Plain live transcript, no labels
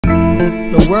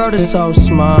The world is so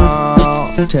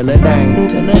small, till it ain't,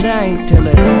 till it ain't, till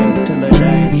it ain't, till it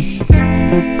ain't.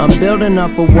 I'm building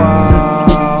up a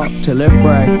wall, till it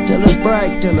break, till it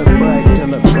break, till it break,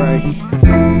 till it break.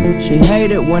 She hate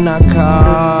it when I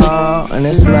call, and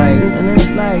it's late, and it's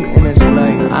late, and it's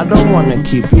late. I don't wanna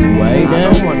keep you waiting,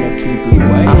 I don't wanna keep you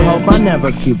waiting. I hope I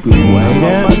never keep you waiting,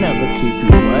 I hope I never keep you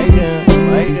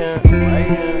waiting, waiting, waiting,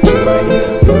 waiting.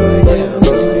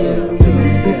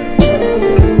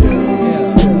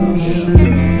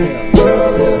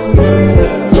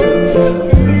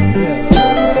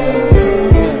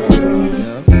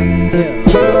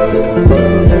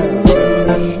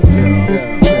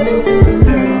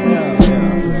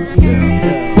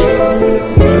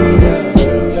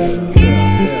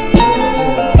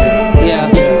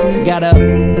 Got a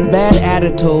bad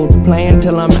attitude, playing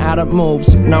till I'm out of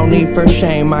moves. No need for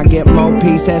shame, I get more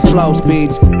peace at slow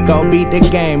speeds. Go beat the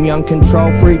game, young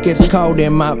control freak, it's cold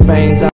in my veins.